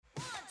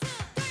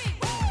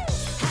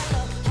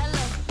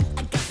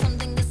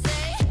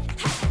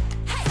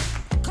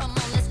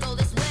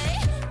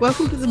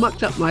Welcome to the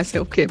Mucked Up My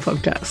Self-Care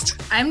podcast.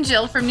 I'm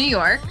Jill from New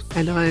York.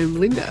 And I'm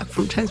Linda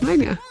from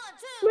Tasmania.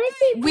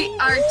 We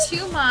are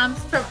two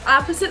moms from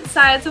opposite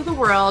sides of the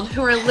world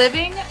who are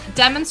living,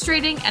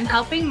 demonstrating, and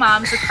helping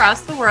moms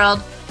across the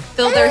world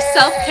build their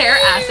self-care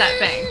asset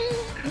bank.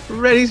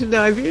 Ready to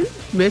dive in?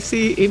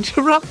 Messy,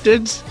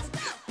 interrupted,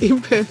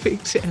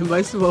 imperfect, and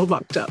most of all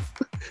mucked up.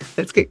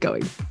 Let's get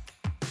going.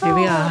 Here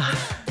we are.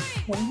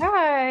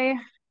 Hi.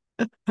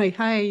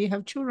 Hey, you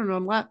have children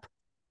on lap.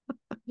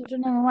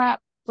 Children on lap,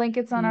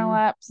 blankets on our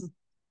laps.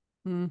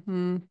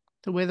 Mm-hmm.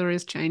 The weather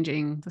is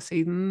changing. The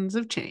seasons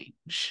of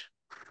change.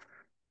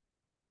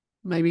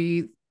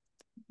 Maybe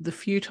the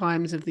few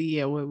times of the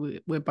year where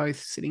we're both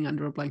sitting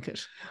under a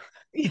blanket.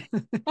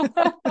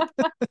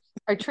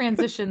 Our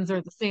transitions are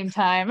at the same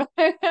time.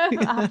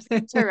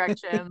 Opposite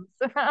directions.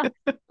 A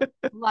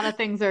lot of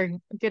things are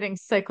getting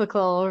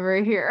cyclical over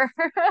here.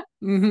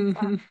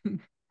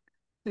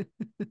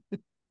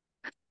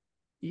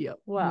 Yep.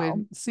 Wow.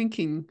 We're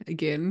sinking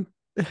again.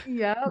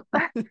 Yep.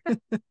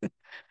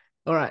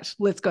 All right,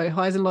 let's go.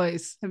 Highs and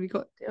lows. Have you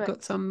got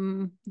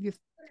some you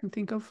can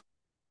think of?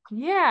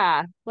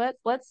 Yeah,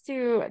 let's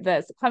do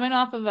this. Coming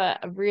off of a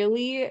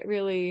really,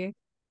 really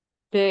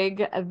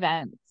big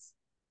event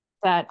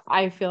that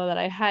I feel that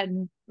I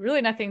had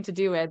really nothing to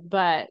do with,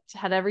 but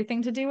had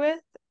everything to do with.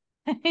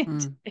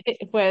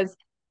 It was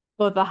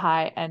both the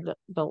high and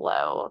the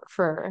low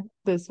for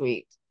this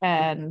week.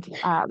 And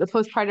the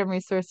Postpartum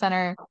Resource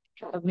Center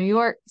of New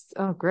York.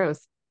 Oh,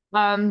 gross.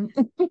 What's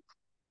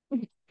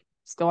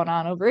going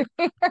on over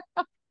here?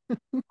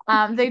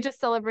 They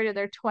just celebrated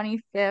their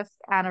 25th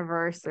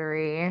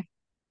anniversary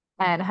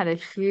and had a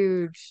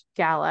huge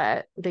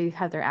gala. They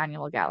had their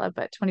annual gala,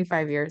 but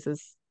 25 years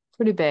is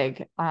pretty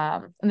big.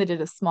 And they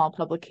did a small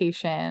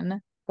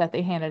publication that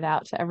they handed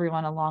out to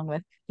everyone along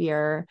with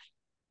your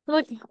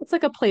it's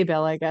like a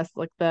playbill, I guess,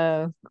 like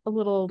a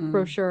little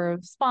brochure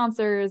of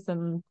sponsors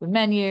and the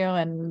menu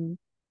and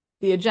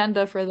the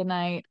agenda for the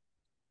night.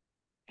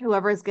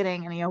 Whoever's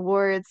getting any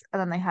awards, and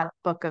then they had a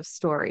book of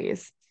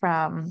stories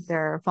from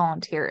their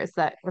volunteers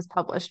that was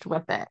published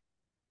with it.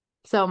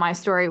 So my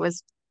story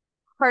was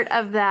part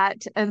of that,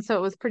 and so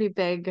it was pretty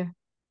big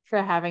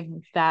for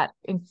having that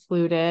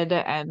included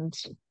and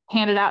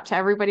handed out to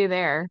everybody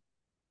there.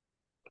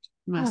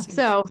 Massive.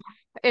 So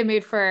it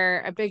made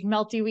for a big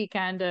melty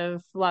weekend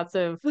of lots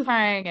of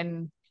crying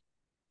and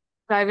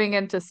diving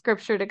into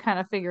scripture to kind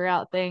of figure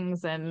out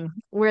things and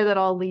where that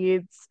all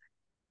leads.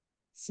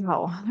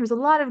 So there's a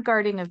lot of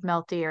guarding of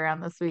melty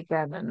around this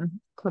weekend and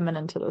coming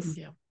into this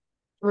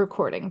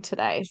recording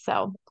today.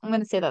 So I'm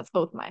going to say that's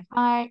both my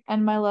high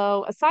and my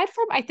low. Aside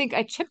from, I think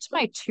I chipped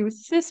my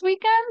tooth this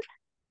weekend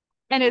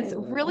and it's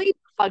really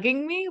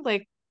bugging me,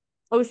 like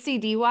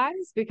OCD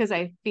wise, because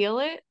I feel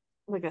it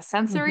like a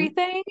sensory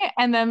thing.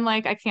 And then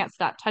like I can't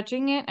stop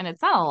touching it. And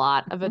it's not a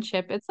lot of a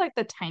chip. It's like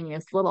the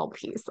tiniest little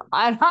piece.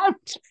 I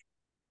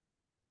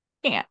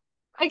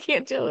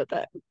can't deal with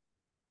it.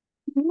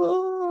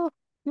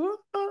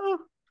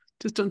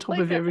 Just on top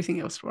of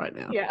everything else right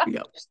now. Yeah.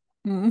 Yep.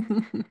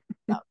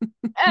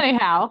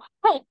 Anyhow,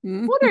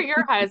 what are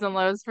your highs and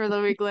lows for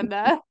the week,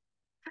 Linda?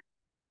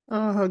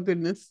 Oh,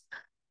 goodness.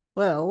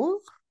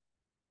 Well,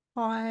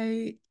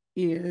 high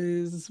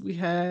is we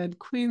had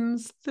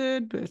Quinn's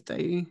 3rd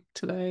birthday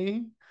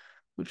today,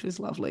 which was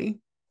lovely.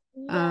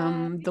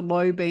 The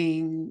low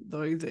being,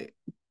 though, that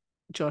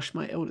Josh,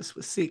 my eldest,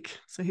 was sick.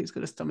 So he's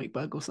got a stomach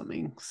bug or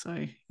something.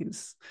 So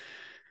he's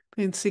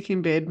been sick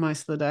in bed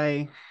most of the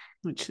day,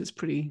 which is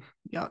pretty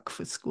yuck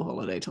for school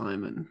holiday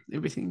time and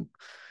everything.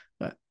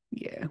 But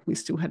yeah, we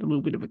still had a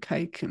little bit of a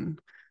cake and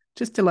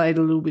just delayed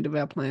a little bit of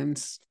our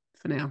plans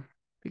for now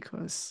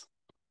because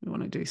we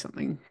want to do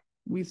something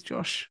with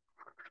Josh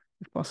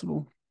if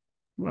possible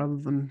rather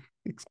than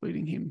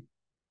excluding him.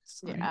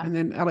 So, and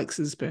then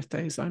Alex's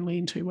birthday is only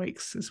in 2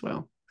 weeks as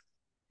well,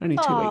 only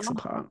 2 weeks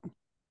apart.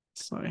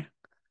 So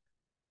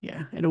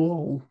yeah, it'll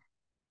all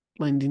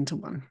blend into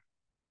one.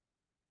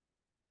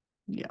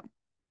 Yeah.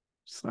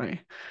 So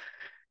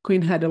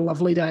Quinn had a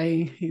lovely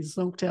day. He's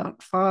knocked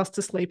out fast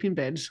asleep in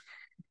bed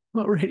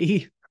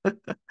already.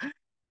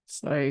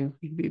 So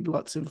he did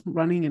lots of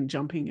running and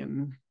jumping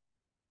and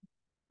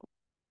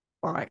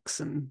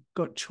bikes and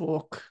got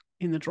chalk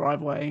in the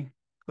driveway.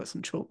 Got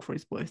some chalk for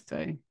his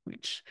birthday,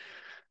 which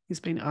he's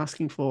been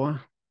asking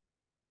for.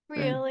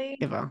 Really?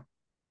 Ever.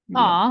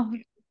 Aw.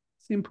 Yeah.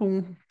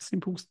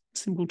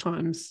 Simple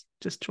times,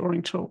 just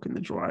drawing chalk in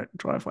the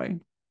driveway.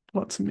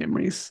 Lots of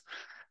memories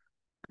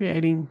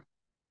creating.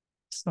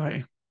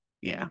 So,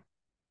 yeah.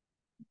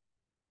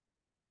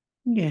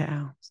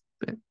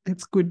 But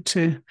it's good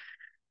to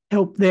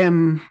help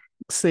them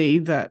see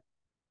that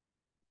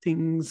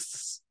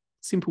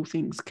simple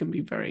things can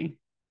be very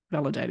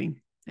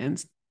validating,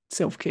 and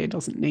self-care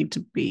doesn't need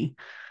to be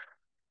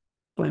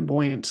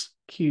flamboyant,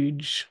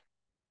 huge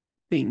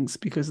things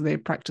because they're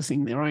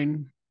practicing their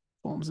own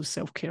forms of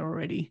self-care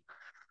already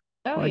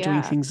by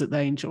doing things that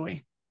they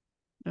enjoy.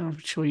 And I'm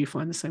sure you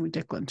find the same with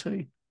Declan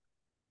too.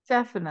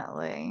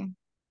 Definitely.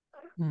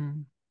 Yeah.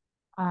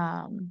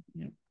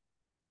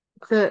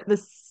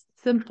 The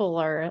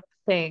simpler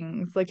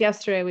things. Like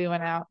yesterday we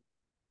went out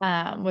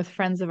with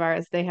friends of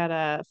ours. They had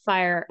a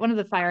fire, one of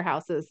the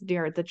firehouses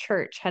near the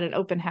church had an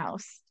open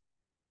house.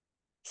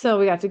 So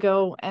we got to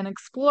go and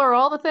explore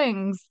all the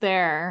things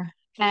there.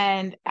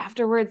 And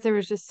afterwards, there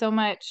was just so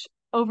much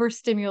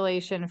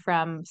overstimulation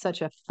from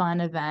such a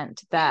fun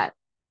event that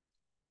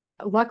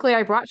luckily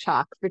I brought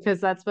chalk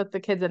because that's what the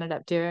kids ended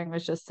up doing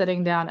was just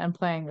sitting down and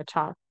playing with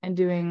chalk and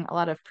doing a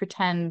lot of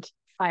pretend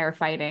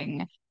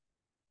firefighting.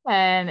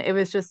 And it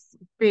was just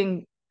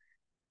being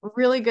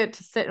really good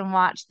to sit and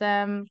watch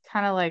them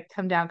kind of like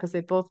come down because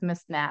they both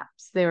missed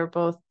naps. They were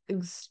both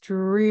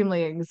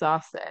extremely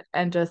exhausted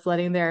and just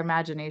letting their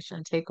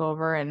imagination take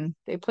over and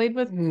they played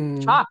with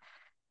Mm. chalk.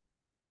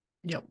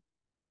 Yep.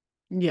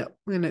 Yep.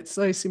 And it's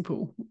so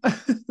simple.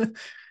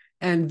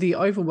 And the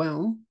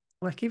overwhelm,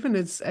 like even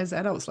as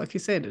adults, like you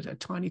said, a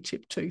tiny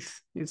chipped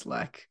tooth is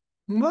like,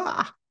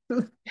 "Mwah!"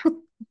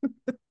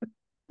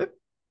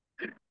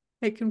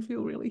 It can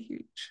feel really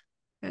huge.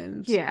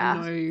 And I Yeah.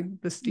 know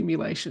the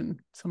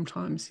stimulation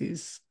sometimes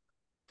is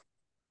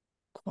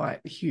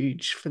quite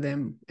huge for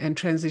them and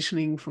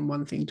transitioning from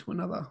one thing to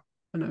another.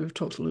 I know we've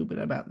talked a little bit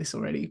about this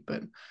already,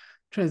 but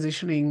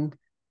transitioning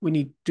when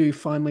you do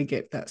finally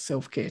get that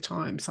self-care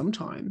time,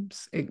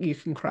 sometimes you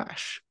can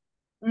crash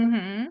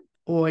Mm-hmm.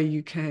 or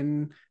you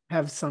can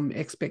have some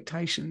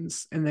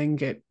expectations and then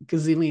get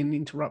gazillion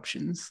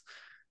interruptions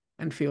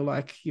and feel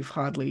like you've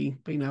hardly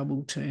been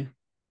able to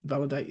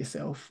validate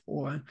yourself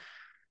or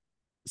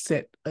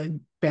set a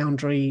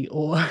boundary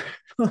or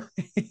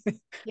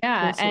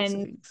Yeah. all sorts of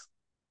And things.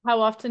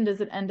 how often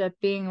does it end up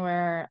being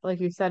where, like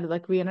you said,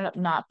 like we ended up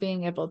not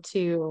being able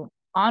to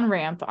on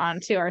ramp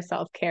onto our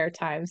self-care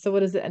time. So what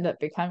does it end up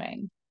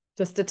becoming?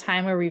 Just a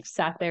time where we've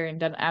sat there and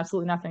done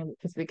absolutely nothing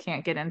because we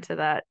can't get into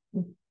that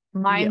Yep.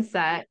 mindset.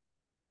 Mm-hmm.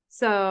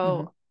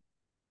 So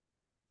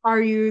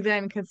are you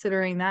then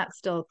considering that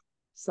still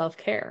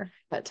self-care,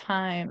 that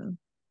time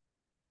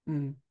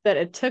Mm. that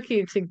it took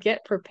you to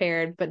get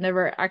prepared but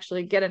never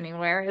actually get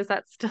anywhere? Is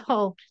that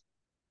still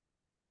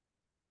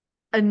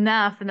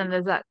enough? And then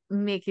does that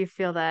make you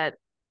feel that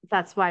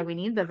that's why we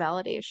need the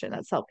validation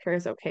that self-care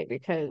is okay?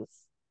 Because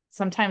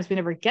sometimes we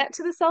never get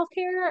to the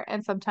self-care,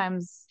 and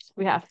sometimes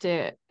we have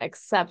to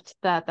accept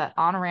that that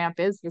on-ramp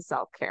is the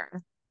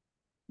self-care.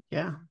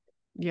 Yeah.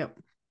 Yep.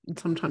 And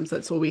sometimes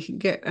that's all we can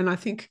get. And I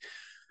think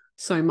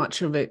so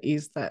much of it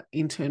is that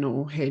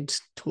internal head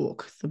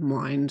talk, the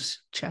mind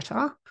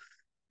chatter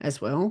as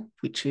well,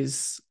 which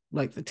is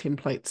like the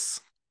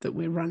templates that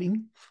we're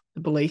running,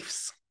 the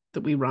beliefs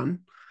that we run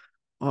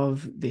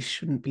of this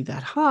shouldn't be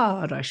that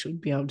hard. I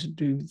should be able to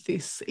do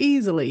this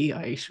easily.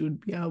 I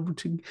should be able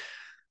to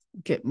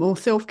get more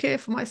self care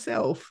for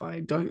myself.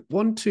 I don't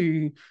want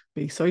to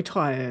be so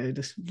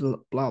tired, blah,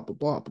 blah, blah,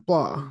 blah,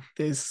 blah.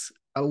 There's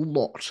a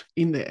lot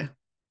in there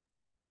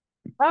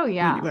Oh when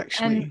yeah. you And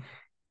actually.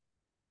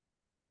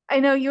 I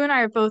know you and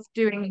I are both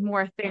doing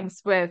more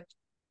things with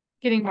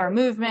getting more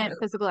movement,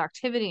 physical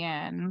activity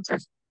in.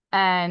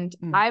 And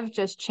Mm, I've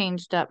just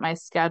changed up my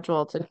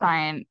schedule to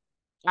try and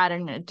add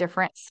in a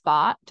different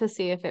spot to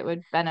see if it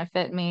would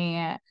benefit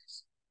me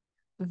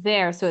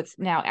there. So it's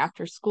now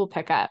after school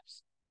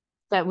pickups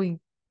that we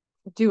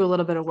do a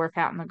little bit of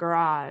workout in the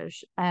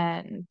garage.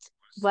 And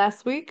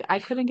last week I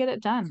couldn't get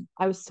it done.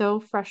 I was so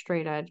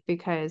frustrated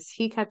because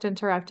he kept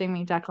interrupting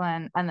me,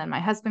 Declan. And then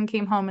my husband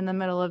came home in the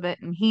middle of it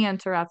and he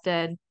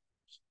interrupted.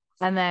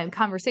 And then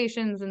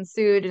conversations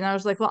ensued. And I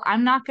was like, well,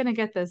 I'm not going to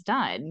get this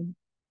done.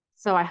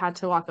 So I had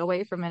to walk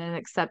away from it and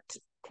accept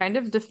kind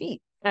of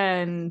defeat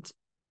and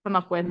come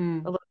up with a mm,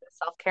 little bit of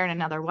self care in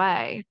another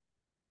way.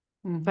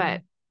 But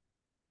mhm,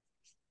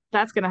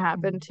 that's going to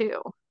happen mm.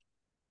 too.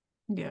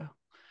 Yeah.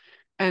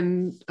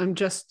 And I'm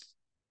just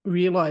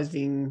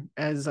realizing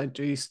as I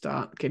do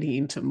start getting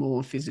into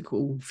more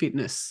physical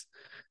fitness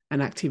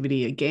and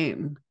activity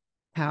again,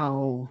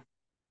 how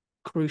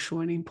crucial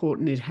and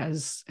important it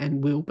has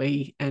and will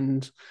be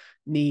and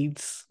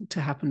needs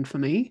to happen for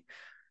me.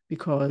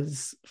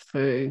 Because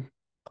for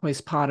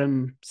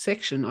postpartum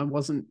section, I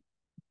wasn't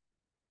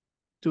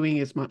doing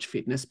as much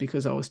fitness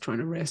because I was trying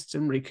to rest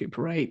and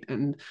recuperate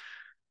and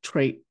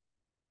treat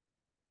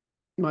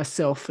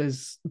myself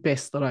as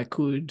best that I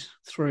could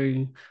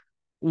through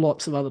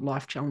lots of other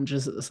life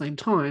challenges at the same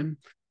time.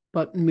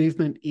 But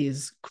movement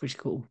is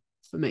critical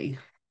for me.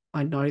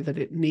 I know that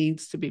it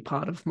needs to be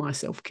part of my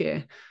self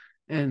care.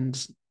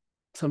 And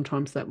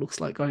sometimes that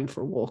looks like going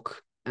for a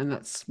walk, and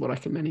that's what I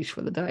can manage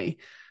for the day.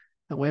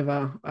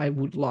 However, I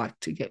would like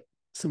to get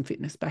some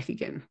fitness back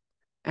again.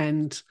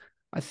 And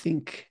I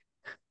think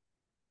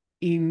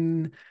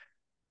in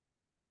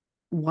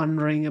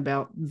wondering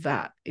about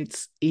that,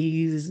 it's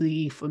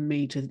easy for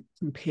me to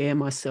compare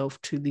myself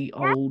to the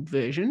old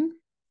version,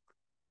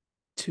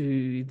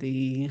 to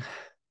the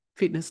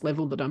fitness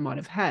level that I might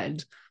have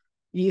had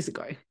years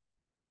ago,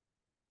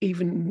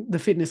 even the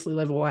fitness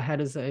level I had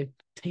as a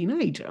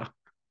teenager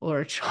or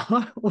a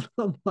child.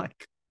 I'm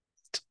like,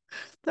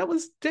 that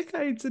was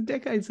decades and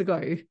decades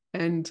ago.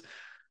 And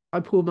I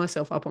pulled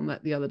myself up on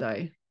that the other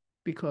day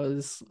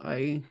because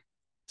I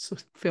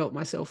felt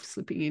myself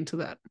slipping into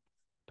that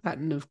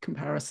pattern of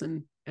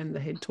comparison and the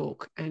head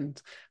talk,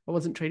 and I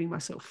wasn't treating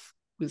myself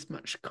with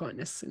much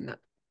kindness in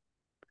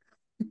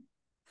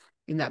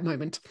that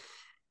moment.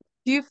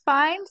 Do you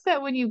find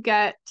that when you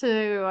get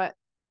to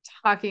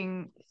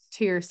talking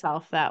to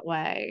yourself that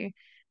way,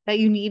 that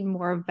you need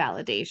more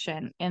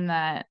validation in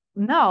that,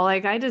 no,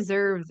 like I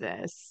deserve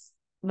this.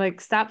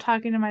 Like stop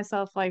talking to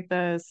myself like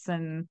this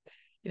and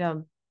you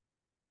know,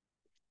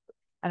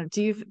 I don't,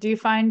 do you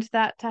find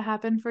that to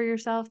happen for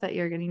yourself that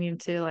you're gonna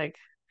need to like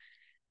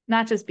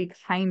not just be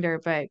kinder,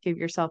 but give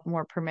yourself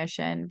more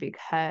permission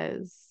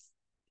because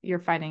you're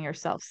finding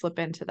yourself slip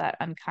into that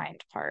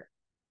unkind part?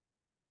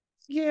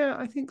 Yeah,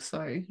 I think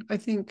so. I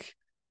think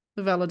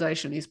the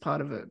validation is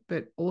part of it,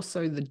 but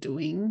also the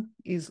doing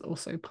is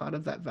also part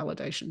of that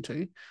validation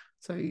too.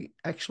 So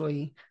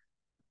actually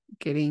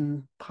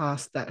getting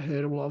past that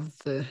hurdle of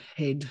the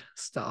head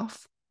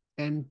stuff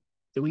and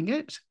doing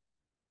it,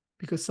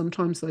 because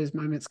sometimes those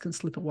moments can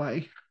slip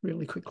away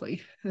really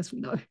quickly, as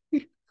we know.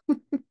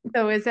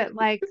 So is it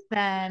like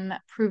then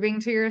proving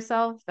to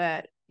yourself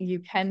that you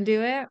can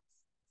do it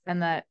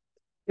and that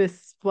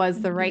this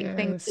was the right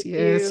thing to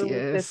Yes, yes, do?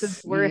 This is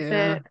yes. worth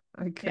Yeah. it.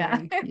 Yeah.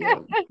 Okay. Yeah.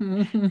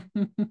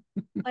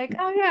 Like,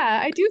 oh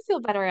yeah, I do feel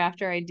better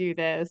after I do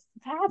this.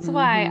 That's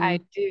why I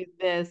Mm-hmm. do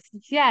this.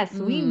 Yes,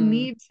 we Mm.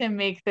 need to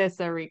make this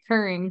a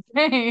recurring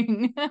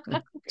thing.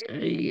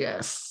 Okay,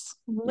 yes.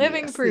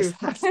 Living Yes, this proof.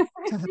 has to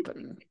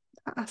happen.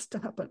 Has to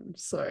happen.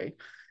 So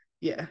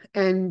yeah.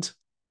 And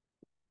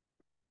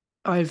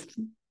I've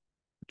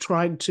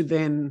tried to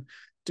then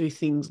do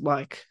things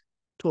like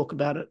talk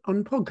about it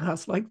on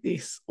podcasts like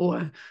this,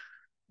 or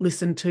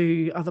listen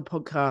to other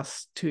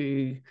podcasts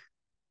to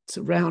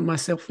surround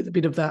myself with a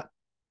bit of that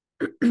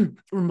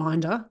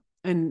reminder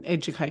and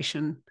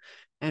education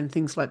and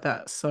things like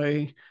that.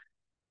 So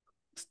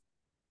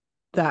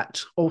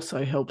that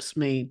also helps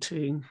me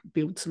to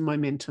build some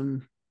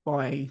momentum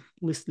by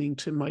listening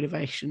to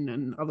motivation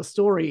and other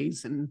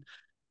stories and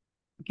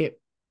get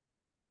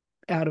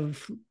out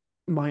of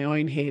my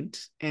own head,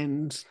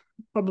 and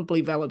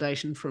probably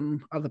validation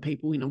from other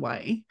people in a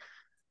way,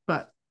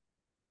 but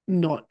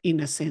not in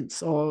a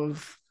sense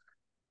of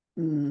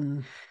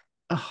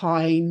a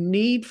high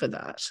need for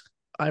that.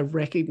 I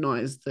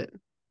recognize that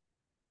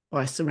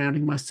by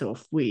surrounding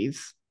myself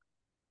with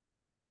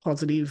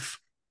positive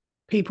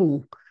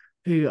people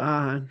who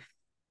are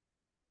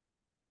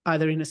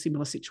either in a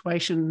similar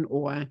situation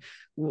or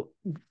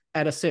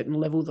at a certain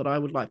level that I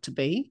would like to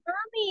be,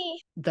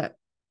 Mommy. that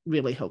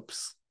really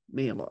helps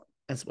me a lot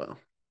as well.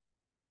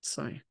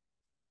 So,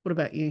 what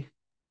about you?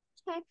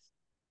 Okay.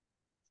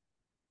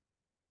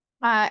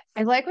 I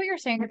like what you're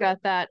saying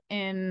about that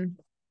in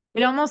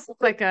it almost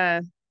looks like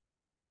a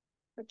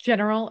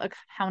general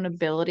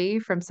accountability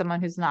from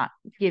someone who's not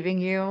giving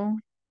you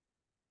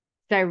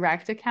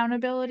direct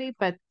accountability,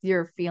 but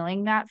you're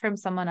feeling that from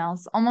someone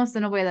else, almost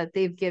in a way that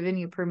they've given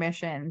you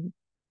permission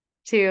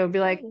to be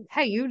like,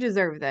 hey, you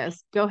deserve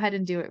this. Go ahead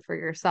and do it for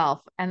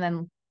yourself. And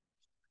then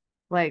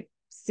like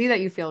see that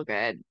you feel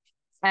good.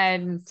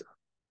 And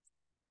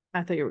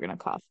I thought you were gonna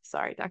cough.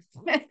 Sorry, Doctor.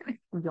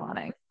 I'm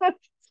yawning.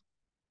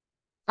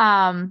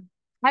 Um,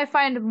 I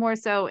find more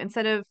so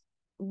instead of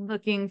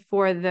looking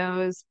for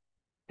those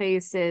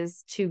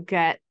places to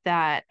get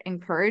that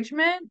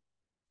encouragement,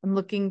 I'm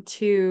looking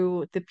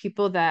to the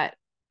people that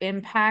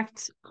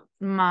impact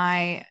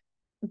my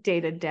day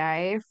to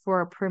day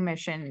for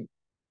permission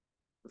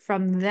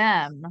from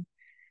them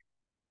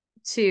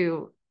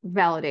to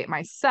validate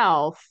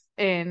myself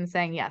in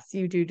saying, yes,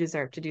 you do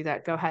deserve to do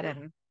that. Go ahead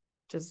and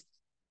just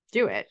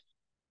do it.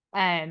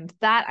 And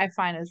that I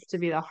find is to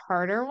be the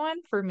harder one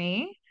for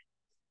me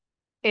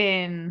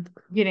in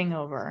getting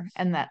over,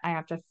 and that I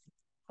have to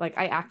like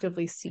I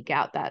actively seek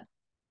out that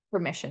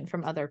permission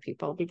from other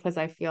people because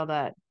I feel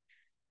that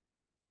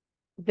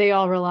they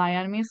all rely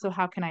on me. So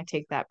how can I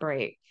take that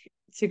break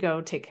to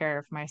go take care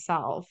of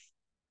myself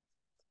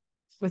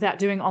without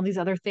doing all these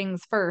other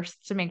things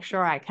first to make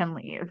sure I can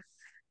leave?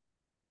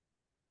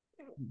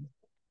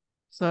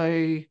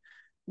 So,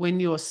 when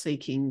you're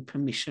seeking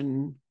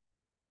permission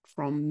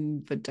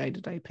from the day to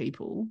day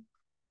people,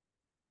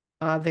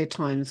 are there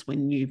times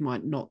when you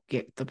might not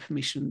get the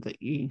permission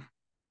that you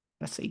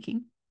are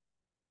seeking?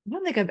 I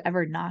don't think I've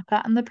ever not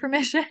gotten the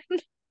permission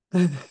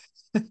when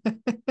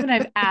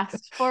I've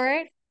asked for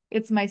it.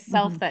 It's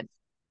myself Mm-hmm. that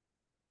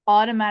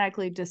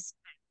automatically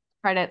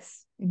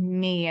discredits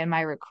me and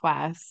my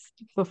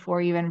request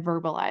before even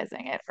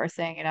verbalizing it or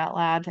saying it out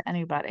loud to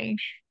anybody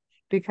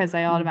because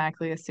I Mm.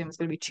 automatically assume it's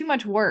going to be too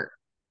much work.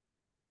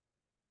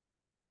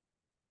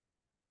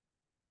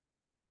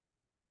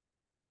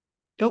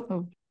 Oh.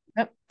 Oh,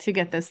 yep, to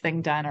get this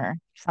thing done or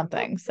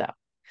something. So,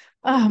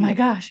 oh my Yep.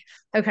 gosh.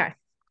 Okay.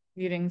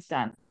 Reading's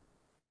done.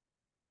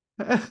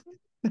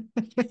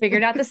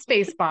 Figured out the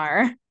space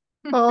bar.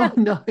 Oh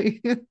no.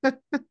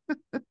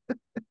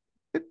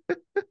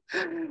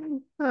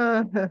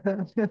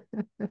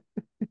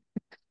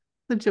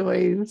 The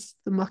joys,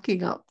 the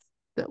mucking up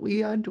that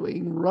we are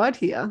doing right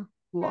here,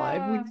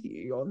 live Ah, with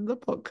you on the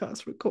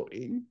podcast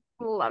recording.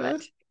 love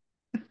it.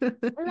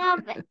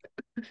 Love it.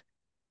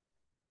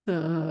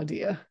 Oh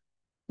dear.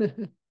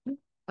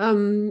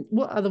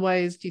 What other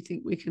ways do you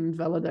think we can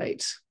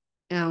validate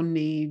our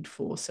need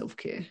for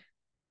self-care?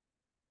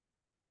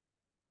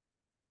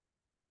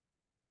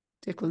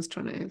 Declan's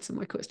trying to answer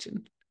my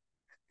question.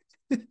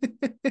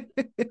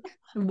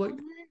 And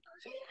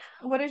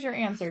What is your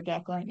answer,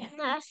 Declan?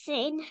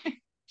 Nothing.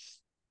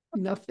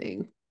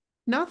 Nothing.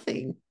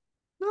 Nothing.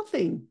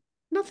 Nothing.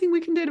 Nothing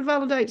we can do to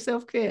validate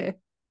self-care.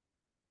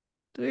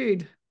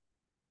 Dude,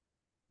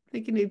 I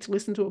think you need to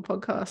listen to a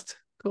podcast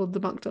called the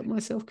Bunked Up My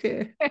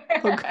Self-Care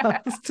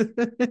podcast.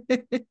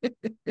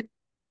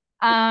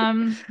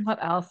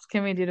 What else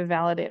can we do to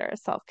validate our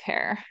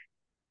self-care?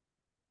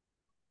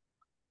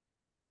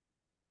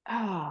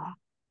 Oh,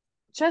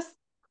 just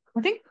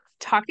I think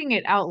talking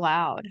it out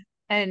loud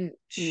and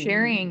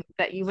sharing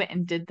that you went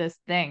and did this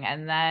thing.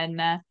 And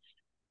then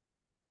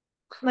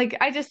like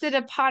I just did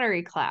a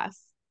pottery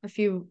class a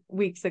few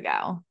weeks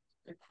ago.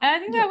 And I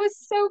think that was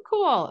so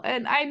cool.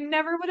 And I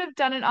never would have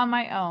done it on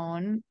my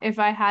own if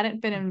I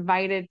hadn't been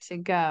invited to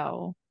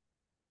go.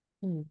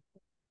 Mm.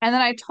 And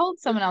then I told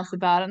someone else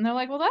about it, and they're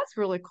like, well, that's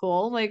really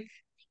cool. Like,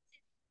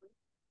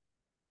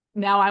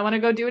 now I want to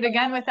go do it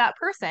again with that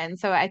person.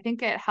 So I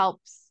think it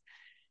helps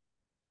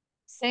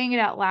saying it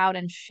out loud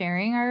and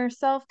sharing our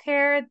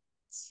self-care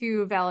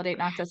to validate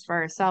not just for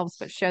ourselves,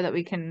 but show that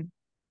we can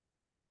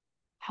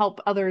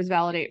help others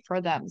validate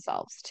for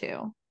themselves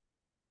too.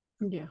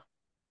 Yeah.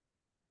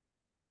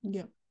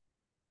 Yeah.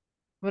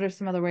 What are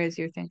some other ways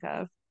you think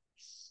of?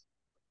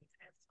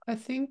 I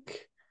think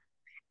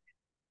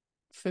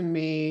for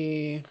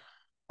me,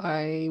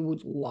 I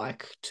would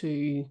like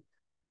to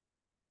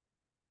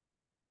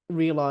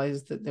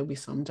realize that there'll be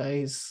some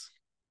days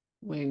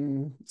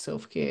when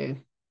self-care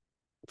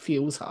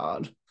feels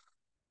hard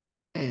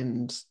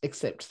and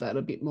accept that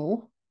a bit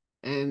more.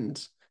 And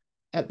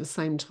at the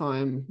same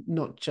time,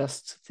 not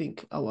just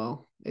think, oh,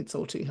 well, it's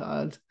all too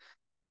hard.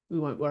 We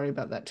won't worry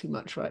about that too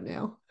much right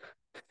now.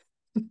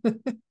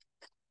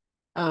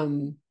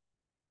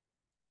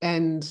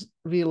 And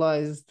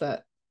realize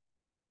that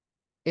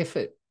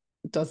effort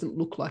doesn't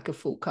look like a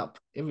full cup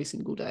every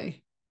single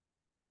day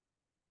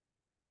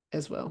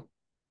as well.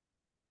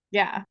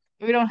 Yeah,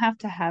 we don't have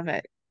to have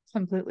it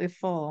completely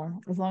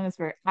full as long as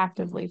we're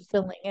actively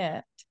filling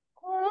it.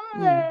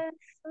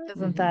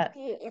 Isn't that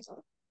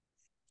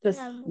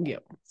just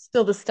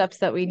still the steps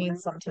that we need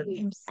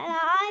sometimes?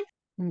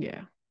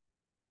 Yeah.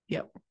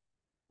 Yep.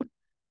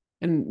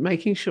 And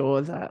making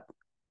sure that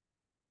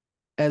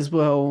as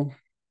well,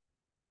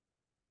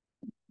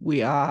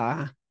 we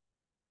are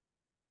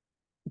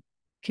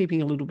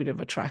keeping a little bit of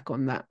a track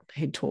on that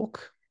head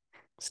talk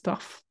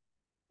stuff.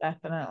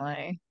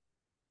 Definitely.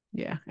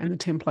 Yeah. And the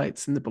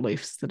templates and the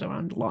beliefs that are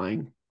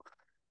underlying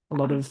a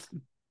lot of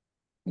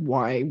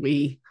why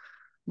we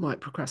might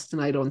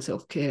procrastinate on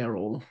self-care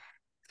or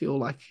feel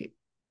like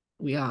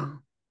we are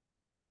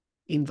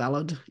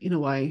invalid in a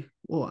way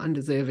or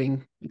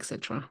undeserving,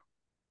 etc.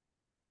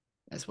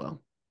 as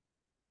well.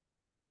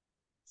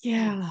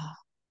 Yeah.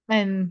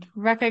 And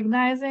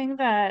recognizing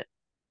that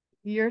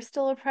you're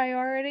still a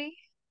priority,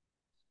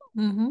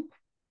 I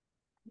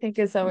think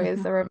is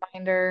always a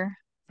reminder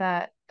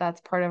that that's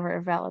part of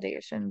our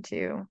validation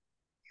too.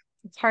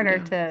 It's harder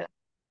to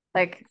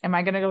like, am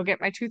I going to go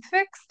get my tooth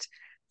fixed?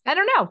 I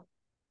don't know.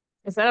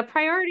 Is that a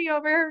priority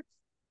over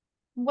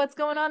what's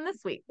going on this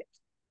week?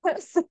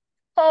 So,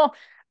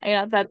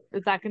 that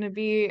is that going to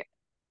be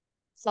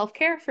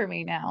self-care for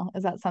me now?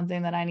 Is that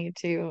something that I need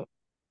to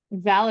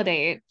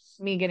validate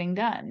me getting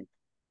done?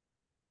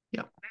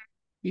 Yeah.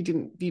 You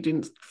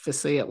didn't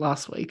foresee it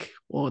last week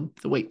or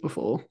the week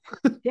before.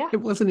 Yeah.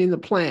 It wasn't in the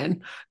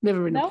plan,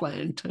 never in Nope. the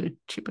plan to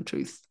chip a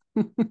tooth.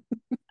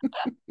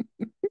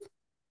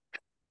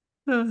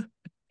 And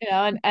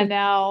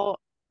now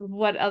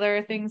what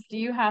other things do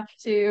you have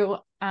to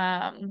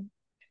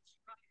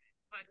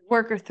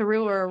work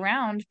through or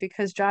around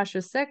because Josh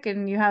is sick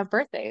and you have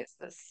birthdays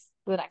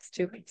the next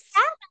 2 weeks?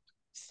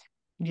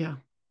 Yeah.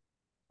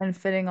 And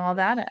fitting all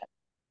that in.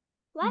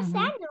 What's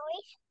that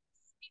noise?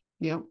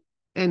 Yeah.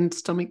 And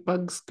stomach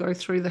bugs go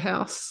through the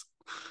house.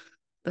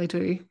 They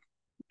do.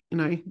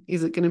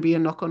 Is it going to be a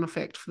knock-on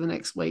effect for the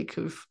next week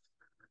of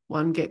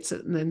one gets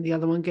it and then the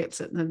other one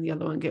gets it and then the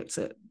other one gets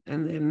it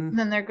and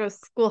then there goes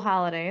school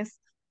holidays.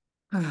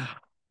 I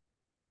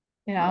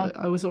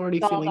was already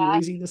feeling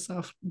woozy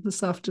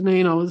this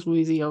afternoon. I was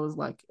woozy. I was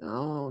like,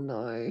 oh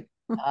no.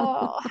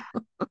 Oh,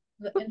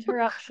 the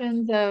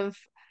interruptions of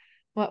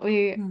what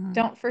we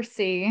don't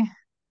foresee.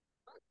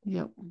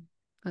 Yep,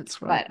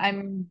 that's right. But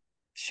I'm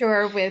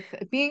sure with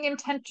being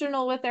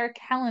intentional with our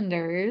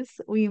calendars,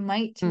 we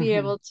might be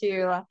able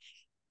to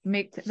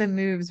make the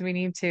moves we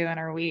need to in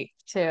our week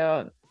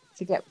to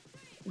get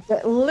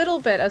the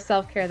little bit of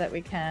self-care that we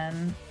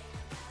can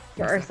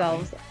for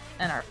ourselves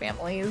and our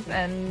families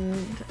and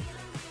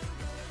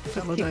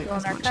validate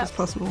as much as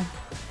possible.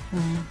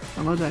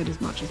 Validate as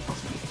much as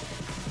possible.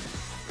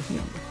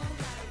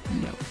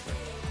 Yep.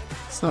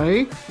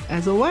 So,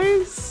 as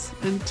always,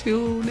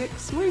 until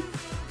next week.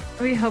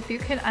 We hope you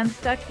can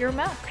unstuck your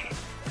milk.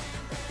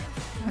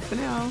 Bye for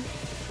now.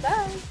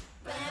 Bye.